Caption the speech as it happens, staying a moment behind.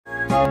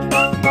Hello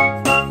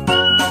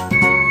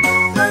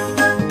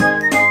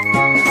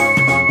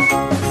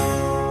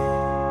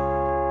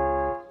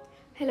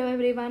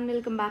everyone,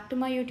 welcome back to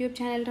my YouTube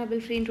channel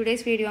Trouble Free. In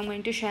today's video I'm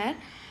going to share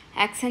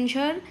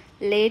Accenture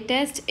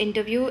latest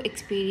interview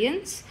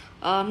experience.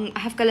 I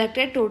have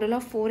collected total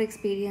of 4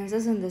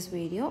 experiences in this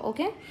video,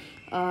 okay,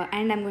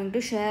 and I'm going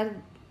to share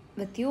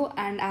with you.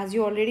 And as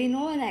you already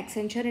know, in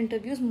Accenture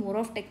interviews more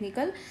of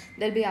technical,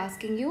 they'll be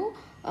asking you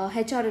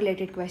HR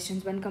related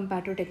questions when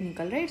compared to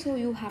technical, right? So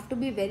you have to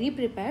be very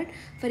prepared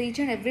for each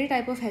and every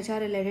type of HR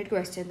related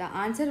question. The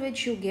answer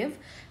which you give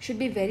should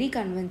be very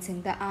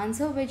convincing. The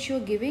answer which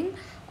you're giving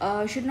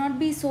should not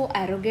be so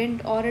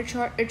arrogant, or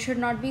it should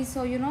not be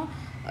so,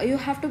 you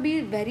have to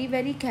be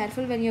very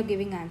careful when you're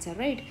giving answer,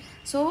 right?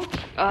 So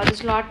the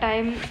slot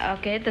time,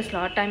 okay, the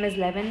slot time is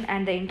 11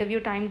 and the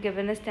interview time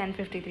given is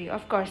 10:53.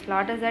 Of course,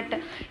 slot is at,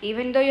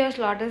 even though your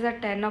slot is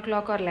at 10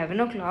 o'clock or 11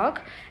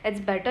 o'clock,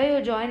 it's better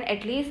you join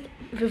at least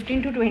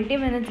 15 to 20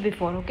 minutes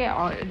before, okay?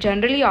 Or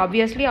generally,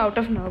 obviously, out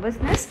of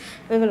nervousness,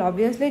 we will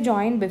obviously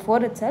join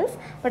before itself,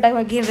 but I'm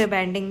again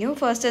reminding you,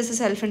 first is a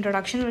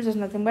self-introduction, which is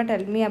nothing but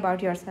tell me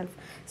about yourself.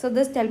 So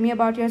this tell me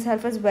about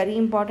yourself is very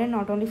important,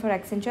 not only for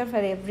Accenture, for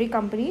every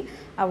company.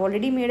 I've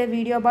already made a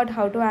video about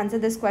how to answer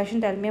this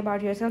question, tell me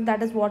about yourself.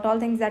 That is what all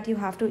things that you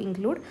have to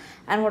include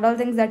and what all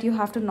things that you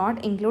have to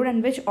not include,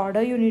 and which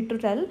order you need to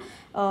tell.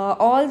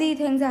 All the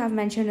things I have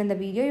mentioned in the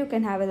video, you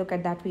can have a look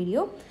at that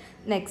video.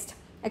 Next,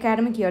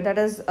 academic year, that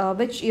is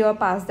which year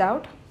passed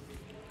out.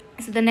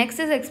 So the next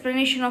is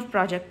explanation of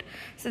project.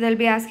 So they'll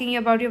be asking you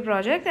about your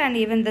project, and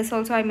even this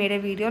also I made a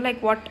video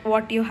like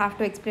what you have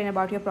to explain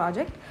about your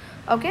project,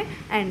 okay?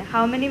 And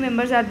how many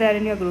members are there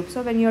in your group.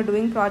 So when you're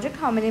doing project,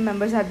 how many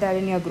members are there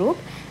in your group,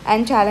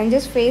 and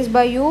challenges faced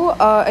by you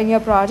in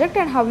your project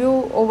and how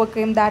you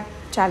overcame that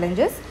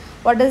challenges.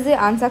 What is the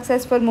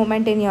unsuccessful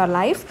moment in your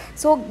life?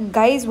 So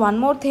guys, one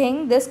more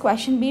thing, this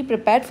question, be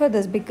prepared for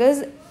this,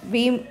 because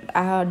we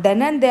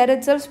then and there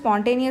itself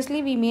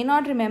spontaneously we may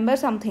not remember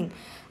some things,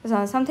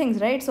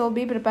 right? So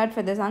be prepared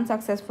for this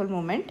unsuccessful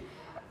moment.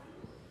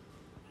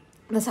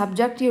 The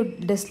subject you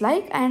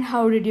dislike and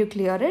how did you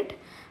clear it,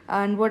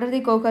 and what are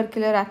the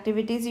co-curricular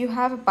activities you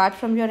have apart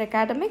from your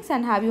academics,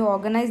 and have you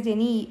organized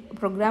any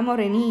program or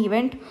any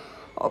event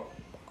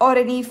or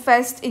any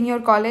fest in your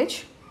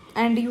college,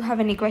 and do you have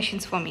any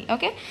questions for me,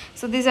 okay?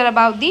 So these are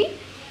about the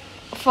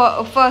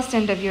first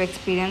interview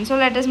experience. So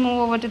let us move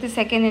over to the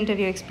second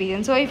interview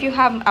experience. So if you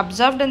have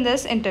observed in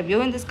this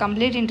interview, in this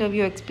complete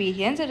interview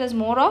experience, it is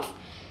more of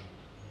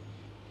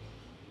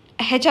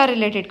HR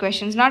related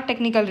questions, not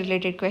technical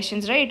related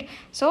questions, right?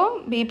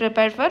 So be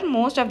prepared for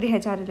most of the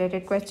HR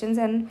related questions.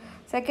 And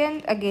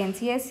second, again,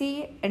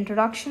 CSE,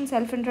 introduction,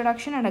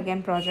 self-introduction, and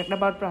again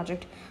about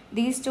project.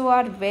 These two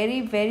are very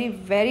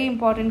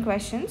important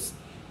questions,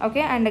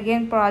 okay? And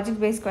again, project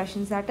based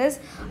questions, that is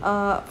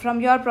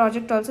from your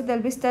project also they'll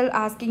be still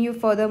asking you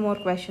further more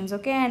questions,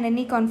 okay? And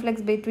any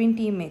conflicts between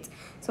teammates.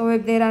 So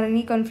if there are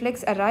any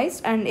conflicts arise,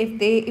 and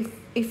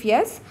if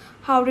yes,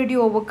 how did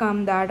you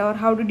overcome that, or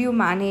how did you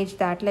manage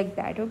that, like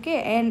that,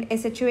 okay? And a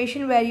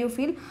situation where you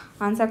feel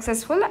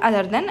unsuccessful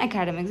other than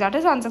academics, that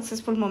is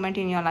unsuccessful moment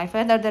in your life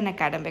other than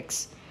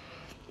academics,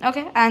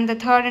 okay? And the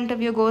third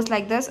interview goes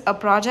like this: a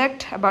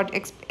project, about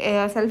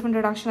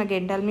self-introduction,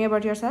 again, tell me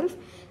about yourself,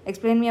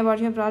 explain me about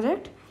your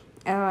project,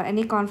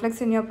 any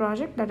conflicts in your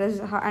project, that is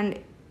and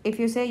if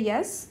you say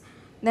yes,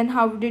 then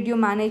how did you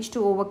manage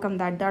to overcome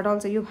that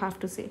also you have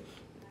to say.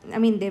 I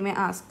mean, they may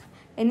ask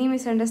any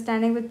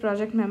misunderstanding with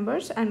project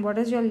members, and what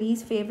is your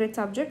least favorite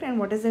subject and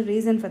what is the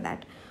reason for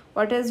that,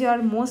 what is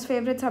your most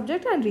favorite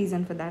subject and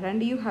reason for that,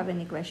 and do you have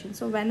any questions.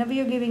 So whenever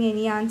you're giving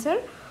any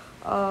answer,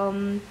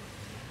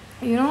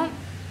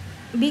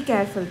 be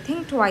careful,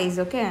 think twice,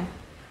 okay?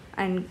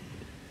 And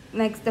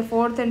next, the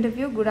fourth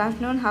interview, good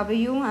afternoon, how are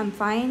you? I'm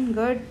fine,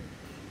 good.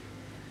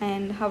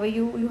 And how are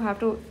you? You have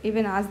to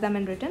even ask them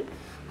in written.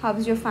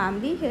 How's your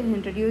family? He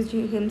introduced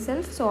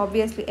himself. So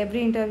obviously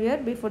every interviewer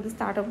before the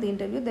start of the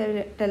interview,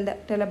 they will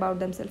tell about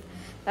themselves.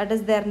 That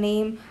is their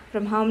name,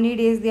 from how many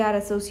days they are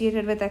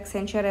associated with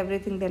Accenture,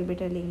 everything they'll be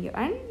telling you.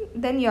 And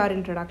then your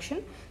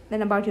introduction,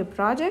 then about your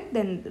project,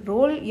 then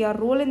your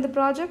role in the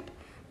project,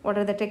 what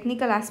are the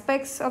technical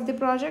aspects of the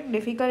project,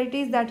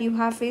 difficulties that you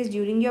have faced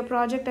during your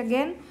project,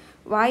 again,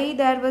 why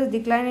there was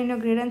decline in your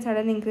grade and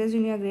sudden increase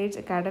in your grades,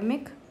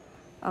 academic,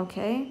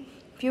 okay?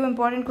 Few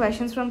important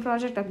questions from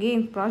project,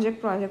 again,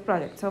 project.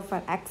 So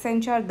for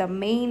Accenture, the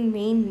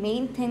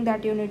main thing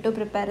that you need to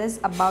prepare is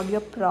about your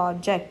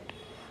project,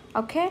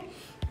 okay?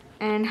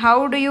 And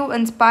how do you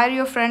inspire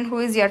your friend who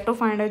is yet to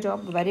find a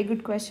job? Very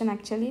good question,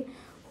 actually.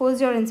 Who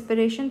is your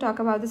inspiration? Talk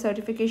about the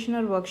certification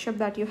or workshop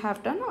that you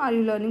have done. Are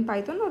you learning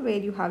Python, or where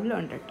you have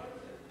learned it?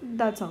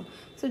 That's all.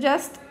 So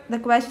just the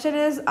question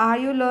is, are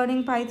you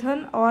learning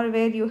Python, or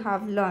where you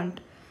have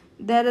learned?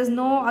 There is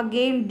no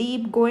again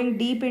going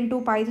deep into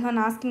Python,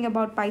 asking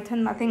about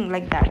Python, nothing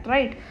like that,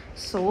 right?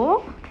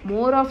 So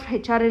more of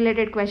HR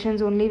related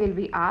questions only will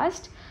be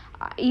asked.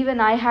 even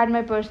I had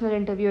my personal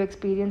interview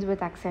experience with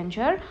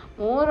Accenture.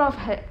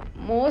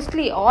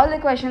 Mostly all the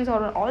questions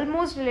are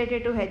almost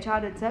related to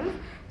HR itself.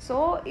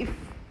 So if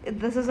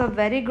this is a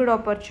very good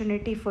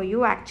opportunity for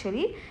you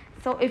actually.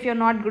 So if you're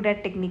not good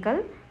at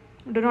technical,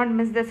 do not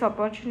miss this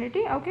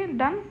opportunity. Okay,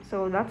 done.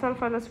 So that's all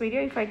for this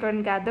video. If I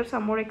can gather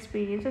some more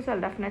experiences,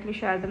 I'll definitely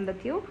share them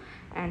with you.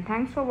 And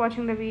thanks for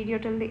watching the video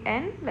till the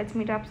end. Let's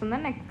meet up in the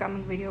next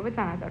coming video with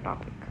another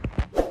topic.